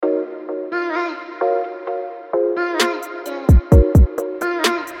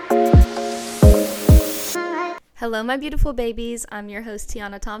Hello, my beautiful babies. I'm your host,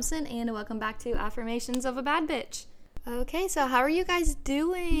 Tiana Thompson, and welcome back to Affirmations of a Bad Bitch. Okay, so how are you guys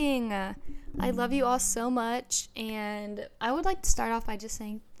doing? I love you all so much, and I would like to start off by just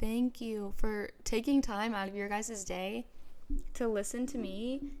saying thank you for taking time out of your guys' day to listen to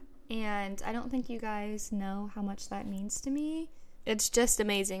me, and I don't think you guys know how much that means to me. It's just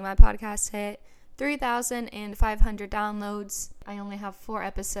amazing. My podcast hit 3,500 downloads. I only have 4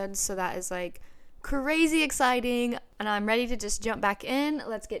 episodes, so that is crazy exciting, and I'm ready to just jump back in.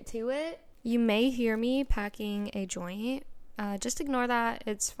 Let's get to it. You may hear me packing a joint. Just ignore that.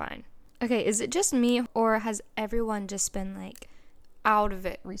 It's fine. Okay, is it just me, or has everyone just been out of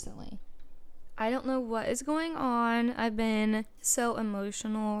it recently? I don't know what is going on. I've been so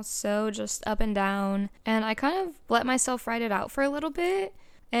emotional, so just up and down, and I kind of let myself write it out for a little bit,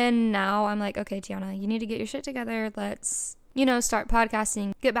 and now I'm like, okay, Tiana, you need to get your shit together. Let's start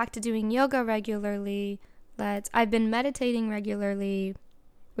podcasting, get back to doing yoga regularly. I've been meditating regularly,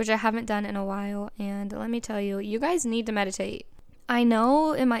 which I haven't done in a while, and let me tell you, you guys need to meditate. I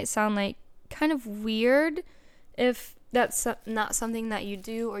know it might sound kind of weird if that's not something that you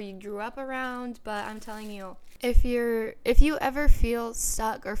do or you grew up around, but I'm telling you, if you ever feel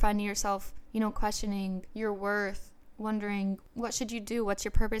stuck or finding yourself, questioning your worth, wondering what should you do, what's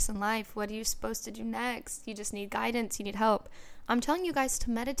your purpose in life, what are you supposed to do next, you just need guidance, you need help, I'm telling you guys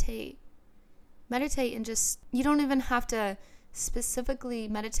to meditate, and just, you don't even have to specifically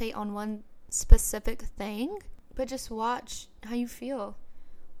meditate on one specific thing, but just watch how you feel,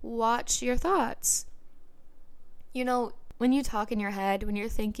 watch your thoughts. When you talk in your head, when you're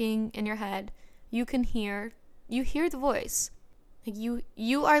thinking in your head, you hear the voice,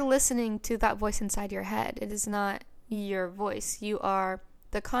 you are listening to that voice inside your head. It is not your voice. You are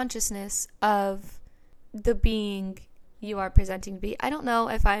the consciousness of the being you are presenting to be. I don't know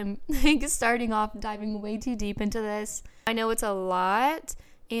if I'm starting off diving way too deep into this. I know it's a lot,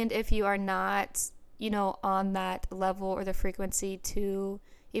 and if you are not, on that level or the frequency to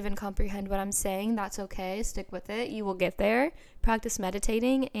even comprehend what I'm saying, that's okay. Stick with it. You will get there. Practice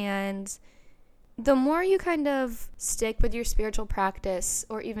meditating, and the more you kind of stick with your spiritual practice,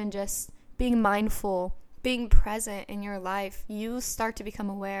 or even just being mindful, being present in your life, you start to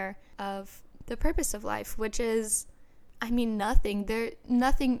become aware of the purpose of life, which is, nothing.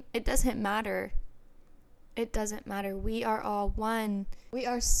 It doesn't matter. It doesn't matter. We are all one. We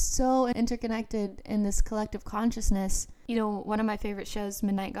are so interconnected in this collective consciousness. One of my favorite shows,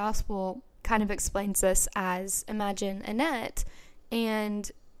 Midnight Gospel, kind of explains this as, imagine a net,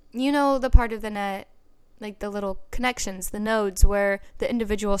 and the part of the net, the little connections, the nodes where the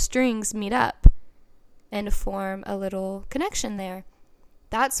individual strings meet up and form a little connection there.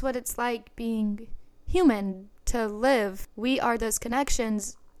 That's what it's like being human, to live. We are those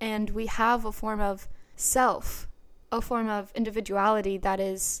connections, and we have a form of self, a form of individuality that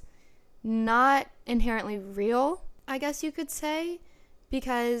is not inherently real, I guess you could say,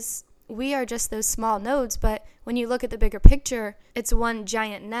 because we are just those small nodes. But when you look at the bigger picture, it's one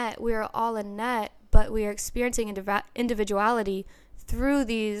giant net. We are all a net, but we are experiencing individuality through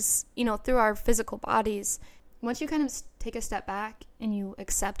these, through our physical bodies. Once you kind of take a step back and you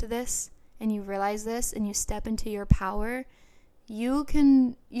accept this and you realize this and you step into your power, you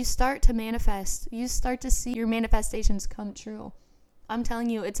start to manifest. You start to see your manifestations come true. I'm telling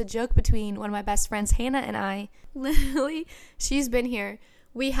you, it's a joke between one of my best friends, Hannah, and I. Literally, she's been here.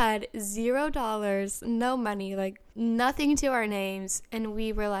 We had $0, no money, nothing to our names, and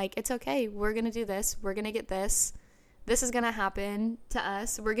we were like, it's okay, we're going to do this, we're going to get this. This is going to happen to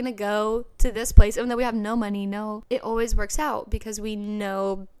us. We're going to go to this place. Even though we have no money, it always works out because we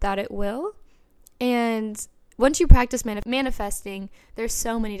know that it will. And once you practice manifesting, there's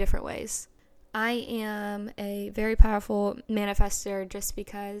so many different ways. I am a very powerful manifester just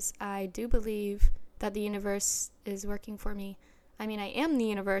because I do believe that the universe is working for me. I am the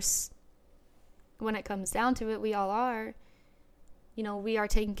universe. When it comes down to it, we all are. We are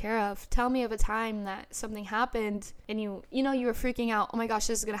taken care of. Tell me of a time that something happened and you were freaking out. Oh my gosh,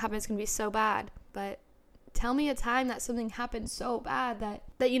 this is going to happen. It's going to be so bad. But tell me a time that something happened so bad that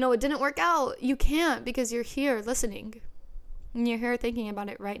it didn't work out. You can't, because you're here listening. And you're here thinking about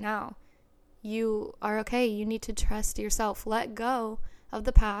it right now. You are okay. You need to trust yourself. Let go of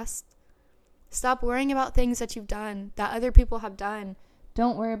the past. Stop worrying about things that you've done, that other people have done.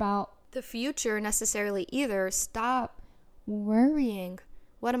 Don't worry about the future necessarily either. Stop worrying.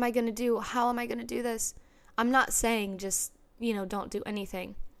 What am I going to do? How am I going to do this? I'm not saying just, don't do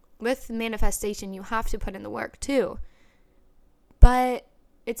anything. With manifestation, you have to put in the work too. But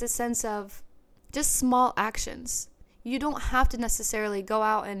it's a sense of just small actions. You don't have to necessarily go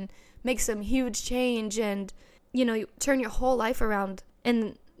out and make some huge change and you turn your whole life around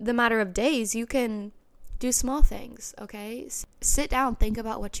in the matter of days. You can do small things, okay? Sit down, think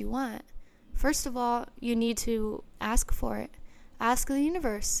about what you want. First of all, you need to ask for it. Ask the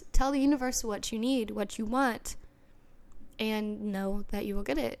universe. Tell the universe what you need, what you want, and know that you will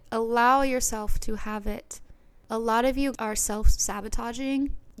get it. Allow yourself to have it. A lot of you are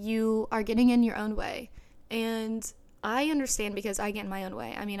self-sabotaging. You are getting in your own way. And I understand, because I get in my own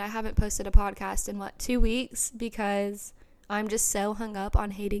way. I mean, I haven't posted a podcast in 2 weeks because I'm just so hung up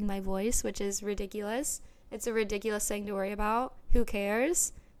on hating my voice, which is ridiculous. It's a ridiculous thing to worry about. Who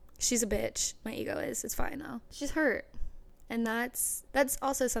cares? She's a bitch. My ego is. It's fine though. She's hurt. And that's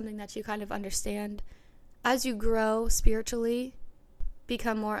also something that you kind of understand as you grow spiritually,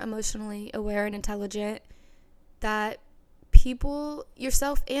 become more emotionally aware and intelligent, that people,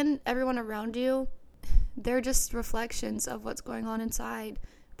 yourself and everyone around you, they're just reflections of what's going on inside,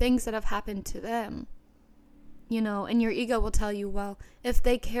 things that have happened to them. And your ego will tell you, well, if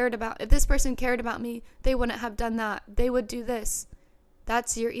this person cared about me, they wouldn't have done that. They would do this.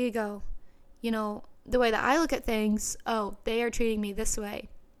 That's your ego. The way that I look at things, they are treating me this way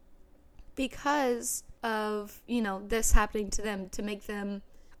because of, this happening to them, to make them,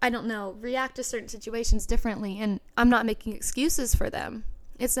 I don't know, react to certain situations differently. And I'm not making excuses for them.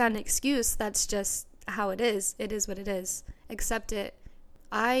 It's not an excuse. That's just how it is. It is what it is. Accept it.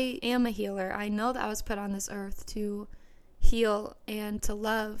 I am a healer. I know that I was put on this earth to heal and to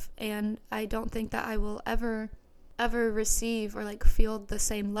love, and I don't think that I will ever receive or feel the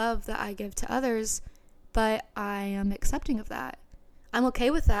same love that I give to others, but I am accepting of that. I'm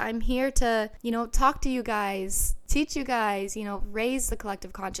okay with that. I'm here to, talk to you guys, teach you guys, raise the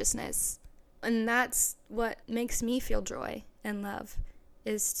collective consciousness. And that's what makes me feel joy and love,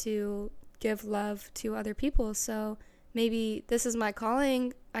 is to give love to other people. So maybe this is my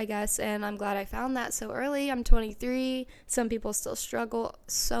calling, I guess, and I'm glad I found that so early. I'm 23. Some people still struggle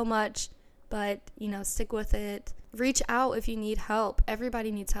so much, but, stick with it. Reach out if you need help.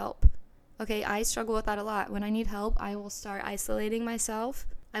 Everybody needs help. Okay, I struggle with that a lot. When I need help, I will start isolating myself.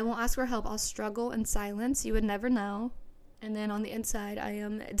 I won't ask for help. I'll struggle in silence. You would never know. And then on the inside, I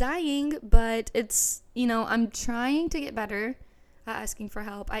am dying, but it's, I'm trying to get better at asking for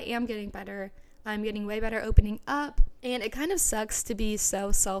help. I am getting better. I'm getting way better opening up. And it kind of sucks to be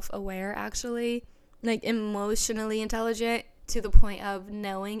so self-aware, actually, emotionally intelligent to the point of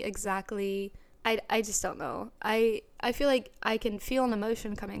knowing exactly. I just don't know. I feel like I can feel an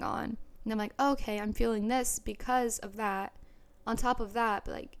emotion coming on. And I'm like, okay, I'm feeling this because of that. On top of that,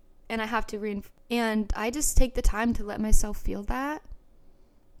 and I have to and I just take the time to let myself feel that.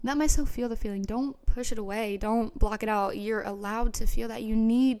 Let myself feel the feeling. Don't push it away. Don't block it out. You're allowed to feel that. You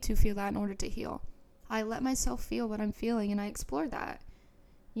need to feel that in order to heal. I let myself feel what I'm feeling, and I explore that.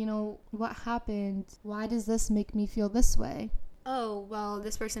 What happened? Why does this make me feel this way? Oh, well,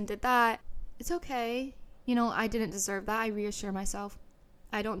 this person did that. It's okay. I didn't deserve that. I reassure myself.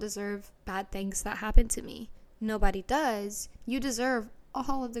 I don't deserve bad things that happen to me. Nobody does. You deserve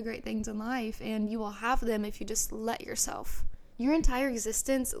all of the great things in life, and you will have them if you just let yourself. Your entire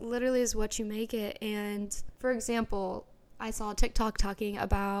existence literally is what you make it. And for example, I saw a TikTok talking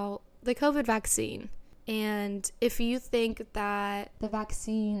about the COVID vaccine. And if you think that the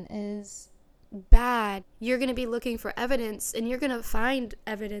vaccine is bad, you're going to be looking for evidence, and you're going to find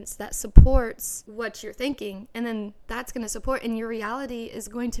evidence that supports what you're thinking, and then that's going to support, and your reality is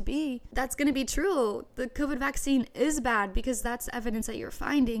going to be, that's going to be true. The COVID vaccine is bad because that's evidence that you're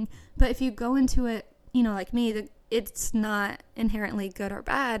finding. But if you go into it, like me, it's not inherently good or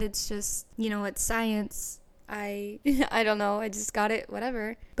bad. It's just, it's science. I don't know. I just got it,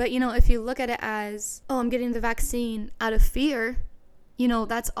 whatever. But, if you look at it as, I'm getting the vaccine out of fear,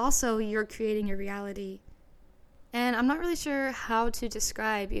 that's also you're creating your reality. And I'm not really sure how to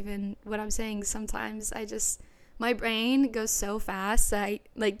describe even what I'm saying sometimes. My brain goes so fast that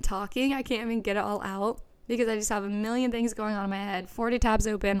talking, I can't even get it all out because I just have a million things going on in my head, 40 tabs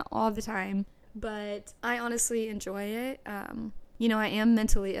open all the time. But I honestly enjoy it. I am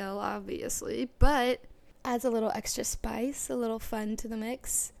mentally ill, obviously, but adds a little extra spice, a little fun to the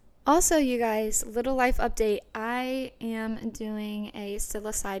mix. Also, you guys, little life update. I am doing a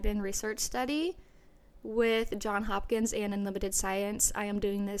psilocybin research study with Johns Hopkins and Unlimited Science. I am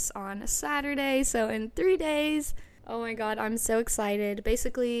doing this on a Saturday, so in 3 days. Oh my god, I'm so excited.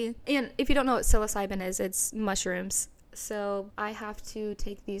 Basically, and if you don't know what psilocybin is, it's mushrooms. So I have to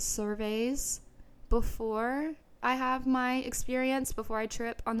take these surveys before I have my experience, before I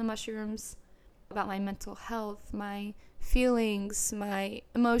trip on the mushrooms, about my mental health, my feelings, my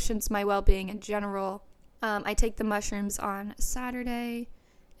emotions, my well-being in general. I take the mushrooms on Saturday,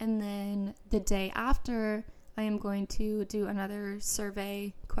 and then the day after, I am going to do another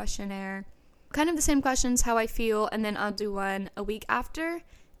survey questionnaire. Kind of the same questions, how I feel, and then I'll do one a week after,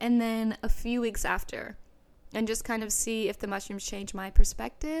 and then a few weeks after. And just kind of see if the mushrooms change my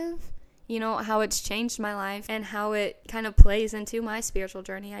perspective, how it's changed my life, and how it kind of plays into my spiritual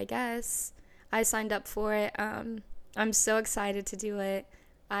journey, I guess. I signed up for it. I'm so excited to do it.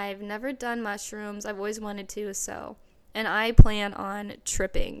 I've never done mushrooms. I've always wanted to, and I plan on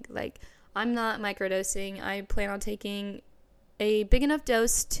tripping. I'm not microdosing. I plan on taking a big enough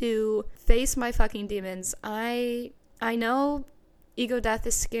dose to face my fucking demons. I know ego death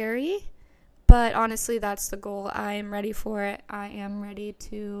is scary, but honestly, that's the goal. I am ready for it. I am ready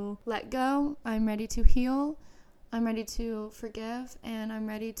to let go. I'm ready to heal. I'm ready to forgive, and I'm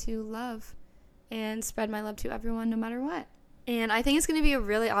ready to love and spread my love to everyone no matter what. And I think it's going to be a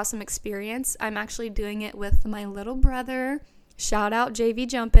really awesome experience. I'm actually doing it with my little brother. Shout out JV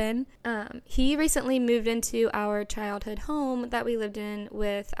Jumpin'. He recently moved into our childhood home that we lived in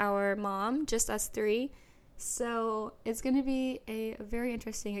with our mom, just us three. So it's going to be a very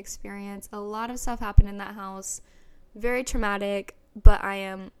interesting experience. A lot of stuff happened in that house. Very traumatic, but I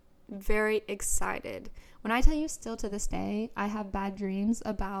am very excited. When I tell you, still to this day, I have bad dreams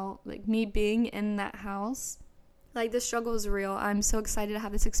about me being in that house. The struggle is real. I'm so excited to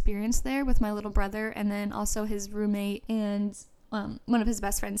have this experience there with my little brother, and then also his roommate and one of his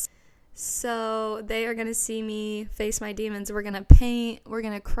best friends. So they are going to see me face my demons. We're going to paint. We're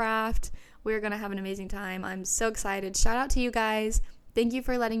going to craft. We're going to have an amazing time. I'm so excited. Shout out to you guys. Thank you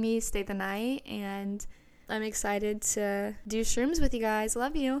for letting me stay the night, and I'm excited to do shrooms with you guys.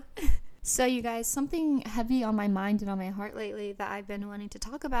 Love you. So you guys, something heavy on my mind and on my heart lately that I've been wanting to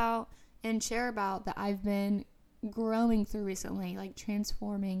talk about and share about, that I've been growing through recently,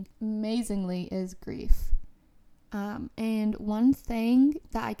 transforming amazingly, is grief. And one thing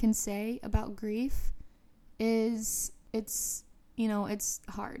that I can say about grief is it's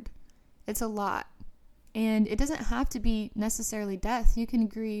hard. It's a lot. And it doesn't have to be necessarily death. You can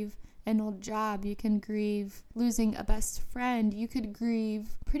grieve an old job. You can grieve losing a best friend. You could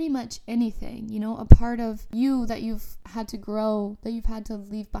grieve pretty much anything, a part of you that you've had to grow, that you've had to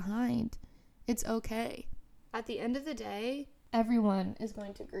leave behind. It's okay. At the end of the day, everyone is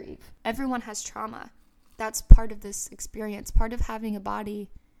going to grieve. Everyone has trauma. That's part of this experience. Part of having a body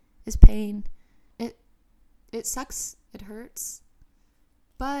is pain. It sucks. It hurts.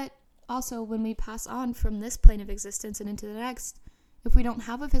 But also, when we pass on from this plane of existence and into the next, if we don't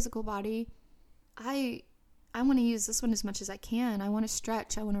have a physical body, I want to use this one as much as I can. I want to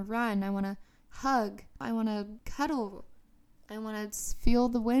stretch. I want to run. I want to hug. I want to cuddle. I want to feel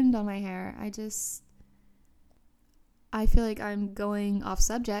the wind on my hair. I feel like I'm going off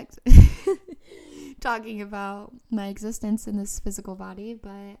subject talking about my existence in this physical body,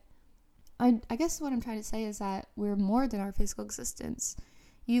 but I guess what I'm trying to say is that we're more than our physical existence.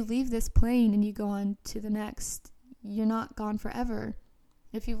 You leave this plane and you go on to the next. You're not gone forever.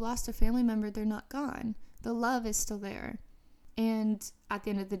 If you've lost a family member, they're not gone. The love is still there. And at the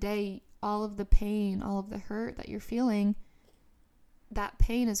end of the day, all of the pain, all of the hurt that you're feeling, that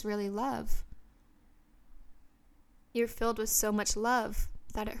pain is really love. You're filled with so much love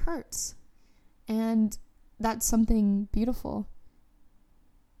that it hurts. And that's something beautiful.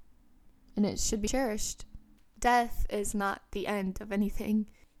 And it should be cherished. Death is not the end of anything.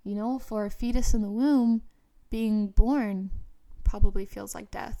 For a fetus in the womb, being born probably feels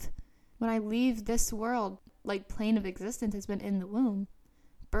like death. When I leave this world, plane of existence has been in the womb.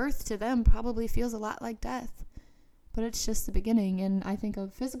 Birth to them probably feels a lot like death. But it's just the beginning. And I think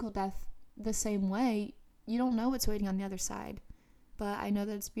of physical death the same way. You don't know what's waiting on the other side. But I know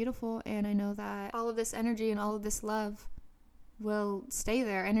that it's beautiful, and I know that all of this energy and all of this love will stay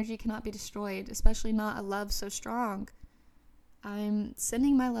there. Energy cannot be destroyed, especially not a love so strong. I'm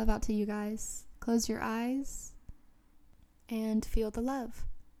sending my love out to you guys. Close your eyes and feel the love.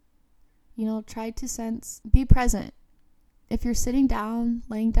 Try to be present. If you're sitting down,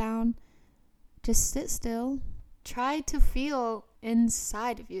 laying down, just sit still. Try to feel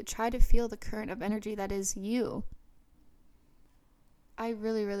inside of you. Try to feel the current of energy that is you. I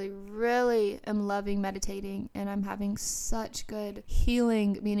really, really, really am loving meditating, and I'm having such good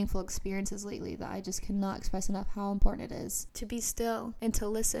healing, meaningful experiences lately that I just cannot express enough how important it is to be still and to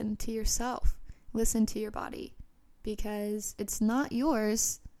listen to yourself. Listen to your body, because it's not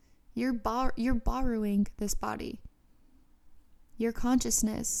yours. You're borrowing this body. Your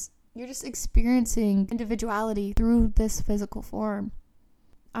consciousness. You're just experiencing individuality through this physical form.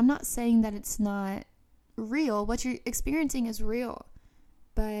 I'm not saying that it's not real. What you're experiencing is real.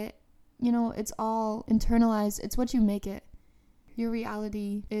 But, it's all internalized. It's what you make it. Your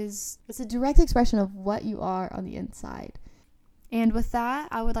reality it's a direct expression of what you are on the inside. And with that,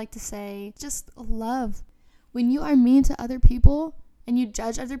 I would like to say, just love. When you are mean to other people and you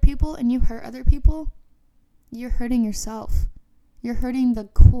judge other people and you hurt other people, you're hurting yourself. You're hurting the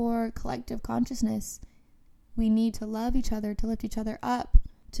core collective consciousness. We need to love each other, to lift each other up,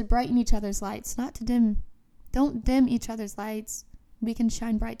 to brighten each other's lights, not to dim. Don't dim each other's lights. We can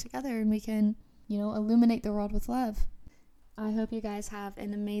shine bright together and we can, illuminate the world with love. I hope you guys have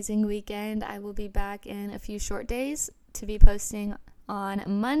an amazing weekend. I will be back in a few short days to be posting on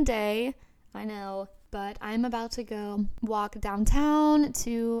Monday. I know, but I'm about to go walk downtown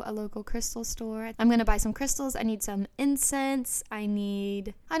to a local crystal store. I'm going to buy some crystals. I need some incense. I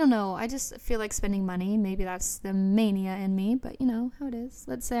just feel like spending money. Maybe that's the mania in me, but you know how it is.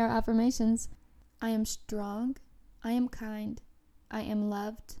 Let's say our affirmations. I am strong. I am kind. I am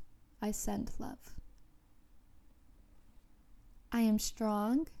loved. I send love. I am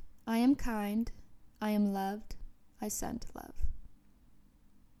strong. I am kind. I am loved. I send love.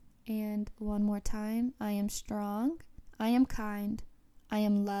 And one more time. I am strong. I am kind. I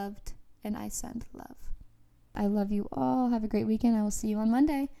am loved. And I send love. I love you all. Have a great weekend. I will see you on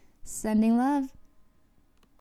Monday. Sending love.